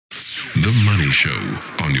The Money Show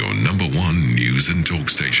on your number one news and talk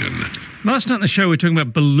station. Last night on the show, we were talking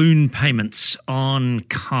about balloon payments on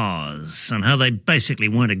cars and how they basically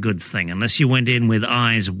weren't a good thing unless you went in with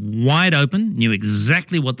eyes wide open, knew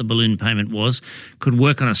exactly what the balloon payment was, could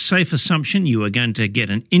work on a safe assumption you were going to get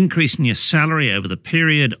an increase in your salary over the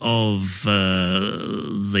period of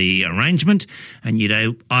the arrangement, and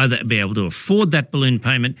you'd either be able to afford that balloon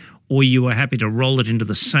payment or you were happy to roll it into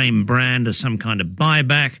the same brand as some kind of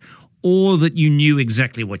buyback, or that you knew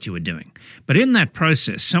exactly what you were doing. But in that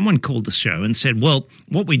process, someone called the show and said, well,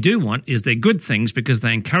 what we do want is they're good things because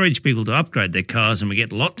they encourage people to upgrade their cars and we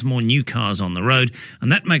get lots more new cars on the road,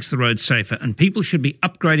 and that makes the road safer, and people should be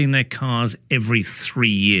upgrading their cars every 3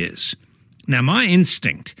 years. Now, my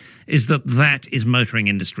instinct is that that is motoring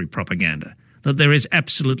industry propaganda, that there is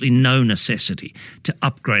absolutely no necessity to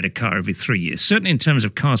upgrade a car every 3 years. Certainly in terms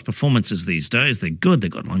of cars' performances these days, they're good,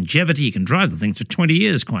 they've got longevity, you can drive the things for 20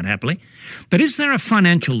 years quite happily. But is there a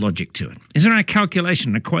financial logic to it? Is there a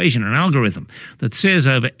calculation, an equation, an algorithm that says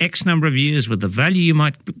over X number of years with the value you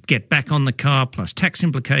might get back on the car, plus tax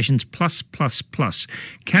implications, plus,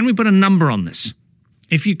 can we put a number on this?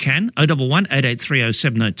 If you can, 011 8830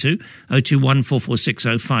 702, 021 446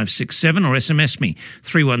 0567, or SMS me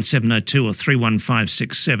 31702 or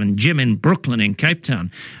 31567. Jim in Brooklyn in Cape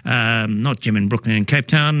Town. Not Jim in Brooklyn in Cape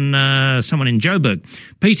Town, someone in Joburg.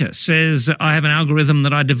 Peter says, I have an algorithm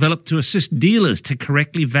that I developed to assist dealers to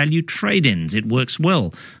correctly value trade-ins. It works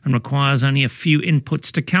well and requires only a few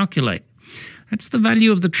inputs to calculate. That's the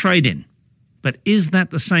value of the trade-in. But is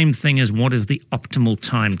that the same thing as what is the optimal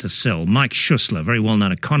time to sell? Mike Schussler, very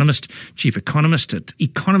well-known economist, chief economist at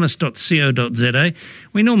economist.co.za.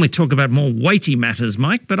 We normally talk about more weighty matters,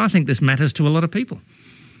 Mike, but I think this matters to a lot of people.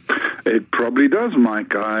 It probably does,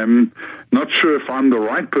 Mike. I'm not sure if I'm the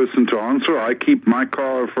right person to answer. I keep my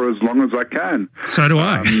car for as long as I can. So do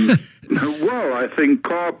I. Well, I think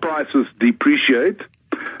car prices depreciate.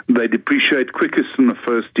 They depreciate quickest in the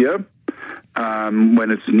first year.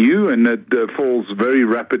 When it's new, and it falls very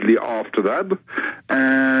rapidly after that,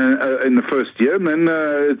 and in the first year, and then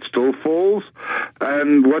it still falls.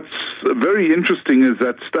 And what's very interesting is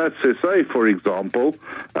that Stats SA, for example,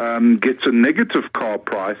 gets a negative car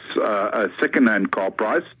price, a second-hand car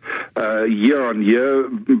price, year on year,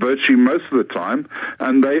 virtually most of the time,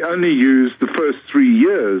 and they only use the first 3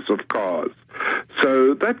 years of cars.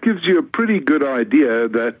 So that gives you a pretty good idea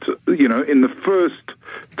that, you know, in the first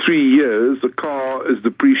 3 years, the car is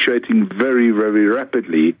depreciating very, very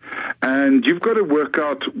rapidly. And you've got to work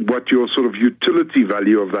out what your sort of utility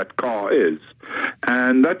value of that car is.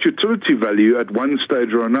 And that utility value at one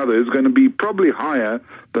stage or another is going to be probably higher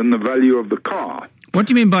than the value of the car. What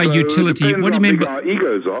do you mean by utility? What do you mean by our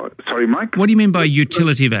egos are? Sorry, Mike? What do you mean by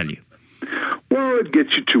utility value? Well, it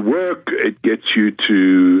gets you to work, it gets you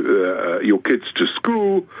to your kids to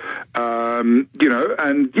school, you know,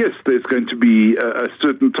 and yes, there's going to be a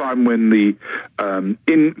certain time when there's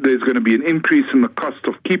going to be an increase in the cost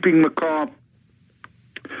of keeping the car.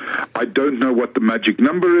 I don't know what the magic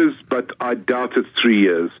number is, but I doubt it's 3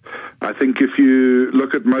 years. I think if you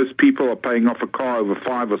look at most people are paying off a car over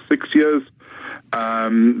 5 or 6 years.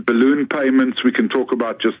 Balloon payments we can talk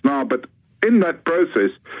about just now, but in that process,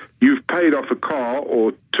 you've paid off a car,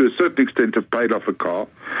 or to a certain extent have paid off a car.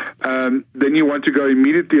 Then you want to go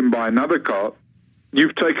immediately and buy another car.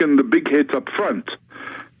 You've taken the big hit up front.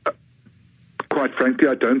 Quite frankly,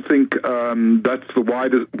 I don't think that's the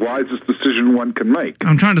wisest decision one can make.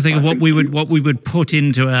 I'm trying to think of what we would put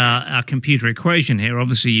into our computer equation here.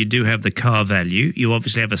 Obviously, you do have the car value. You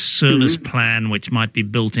obviously have a service plan which might be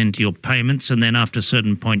built into your payments, and then after a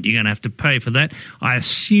certain point, you're going to have to pay for that. I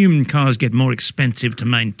assume cars get more expensive to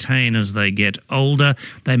maintain as they get older.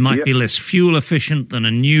 They might be less fuel efficient than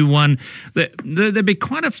a new one. There'd be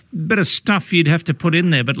quite a bit of stuff you'd have to put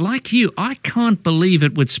in there. But like you, I can't believe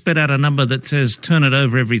it would spit out a number that says turn it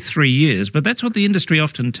over every 3 years, but that's what the industry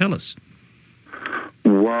often tell us.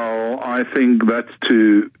 Well, I think that's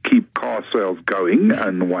to keep car sales going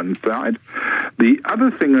on one side. The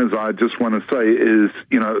other thing is, I just want to say is,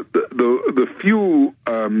 you know, the fuel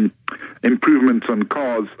improvements on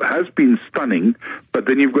cars has been stunning, but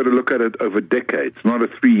then you've got to look at it over decades, not a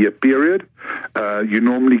 3-year period. You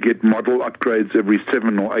normally get model upgrades every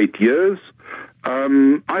 7 or 8 years.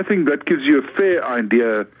 I think that gives you a fair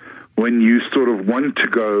idea when you sort of want to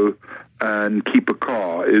go and keep a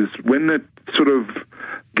car, is when it sort of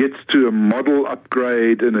gets to a model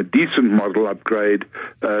upgrade, and a decent model upgrade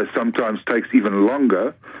sometimes takes even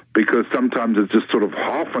longer, because sometimes it's just sort of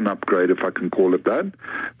half an upgrade, if I can call it that.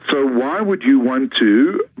 So why would you want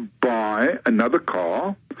to buy another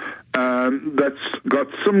car that's got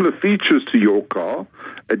similar features to your car?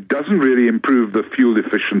 It doesn't really improve the fuel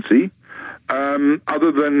efficiency,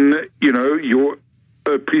 other than, your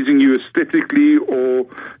pleasing you aesthetically or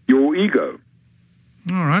your ego.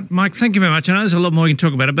 All right, Mike, thank you very much. I know there's a lot more you can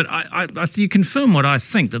talk about it, but I you confirm what I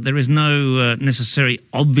think, that there is no necessary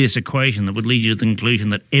obvious equation that would lead you to the conclusion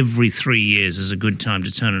that every 3 years is a good time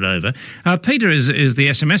to turn it over. Peter is the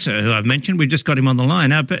SMSer who I've mentioned. We've just got him on the line.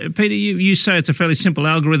 Now, Peter, you say it's a fairly simple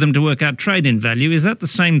algorithm to work out trade-in value. Is that the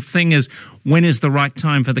same thing as when is the right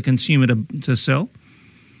time for the consumer to sell?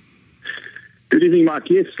 Good evening, Mike.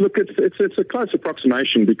 Yes, look, it's a close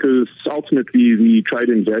approximation, because ultimately the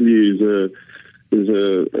trade-in value is a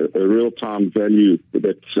real-time value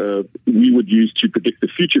that we would use to predict the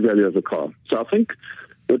future value of the car. So I think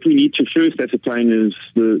what we need to first ascertain is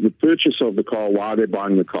the purchase of the car, why they're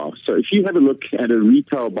buying the car. So if you have a look at a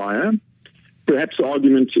retail buyer, perhaps the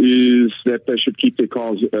argument is that they should keep their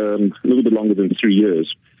cars a little bit longer than 3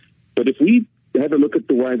 years. But if we have a look at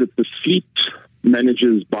the way that the fleet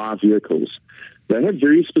managers buy vehicles, they have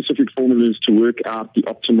very specific formulas to work out the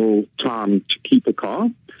optimal time to keep a car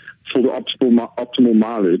for the optimal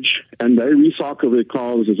mileage, and they recycle their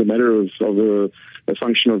cars as a matter of a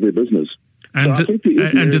function of their business. And, so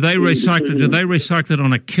do they recycle it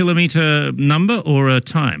on a kilometre number or a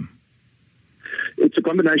time? It's a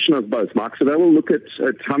combination of both, Mark. So they will look at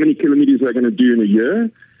how many kilometres they're going to do in a year,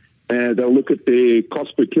 and they'll look at their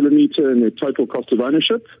cost per kilometre and their total cost of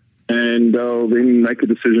ownership, and they'll then make a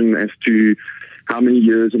decision as to how many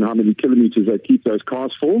years and how many kilometres they keep those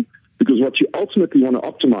cars for. Because what you ultimately want to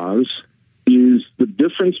optimize is the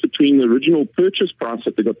difference between the original purchase price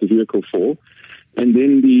that they got the vehicle for and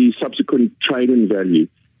then the subsequent trade-in value.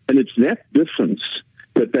 And it's that difference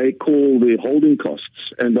that they call their holding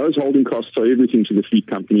costs. And those holding costs are everything to the fleet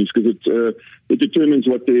companies, because it determines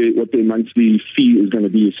what their monthly fee is going to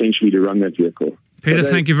be essentially to run that vehicle. Peter,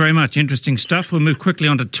 thank you very much. Interesting stuff. We'll move quickly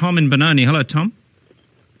on to Tom in Benoni. Hello, Tom.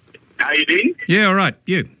 How you doing? Yeah, all right.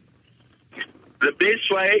 You? The best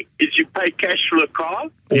way is you pay cash for a car.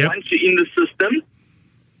 Yep. Once you're in the system,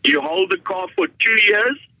 you hold the car for 2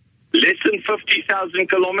 years, less than 50,000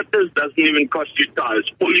 kilometers, doesn't even cost you tires.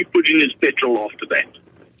 All you put in is petrol after that.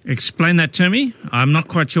 Explain that to me. I'm not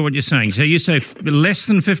quite sure what you're saying. So you say less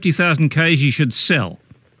than 50,000 Ks you should sell?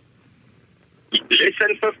 Less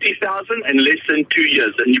than 50,000 and less than 2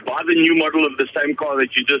 years. And you buy the new model of the same car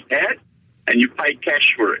that you just had, and you pay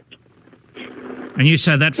cash for it. And you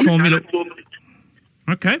say that formula...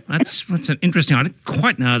 Okay, that's an interesting. I don't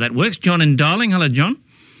quite know how that works. John in Darling. Hello, John.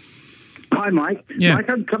 Hi, Mike. Yeah. Mike,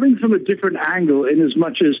 I'm coming from a different angle, in as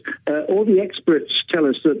much as all the experts tell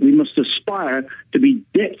us that we must aspire to be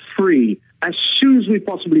debt-free as soon as we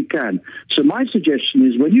possibly can. So my suggestion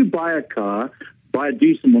is, when you buy a car, buy a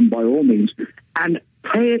decent one by all means, and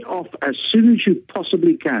pay it off as soon as you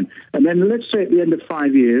possibly can. And then let's say at the end of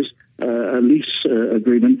 5 years, a lease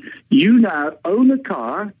agreement, you now own a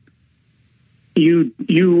car. You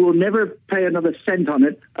will never pay another cent on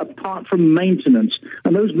it apart from maintenance.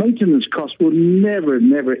 And those maintenance costs will never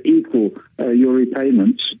equal your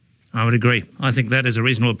repayments. I would agree. I think that is a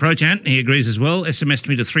reasonable approach. Anthony agrees as well. SMS to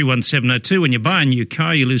me to 31702. When you buy a new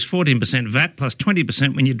car, you lose 14% VAT plus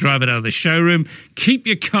 20% when you drive it out of the showroom. Keep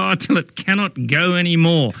your car till it cannot go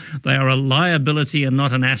anymore. They are a liability and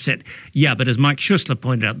not an asset. Yeah, but as Mike Schussler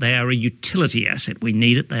pointed out, they are a utility asset. We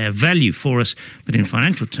need it. They have value for us. But in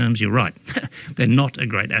financial terms, you're right. They're not a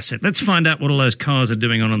great asset. Let's find out what all those cars are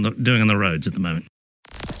doing on the roads at the moment.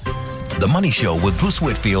 The Money Show with Bruce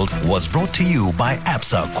Whitfield was brought to you by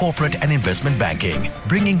ABSA Corporate and Investment Banking,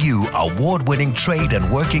 bringing you award-winning trade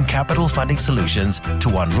and working capital funding solutions to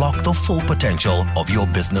unlock the full potential of your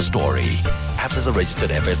business story. ABSA is a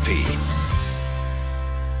registered FSP.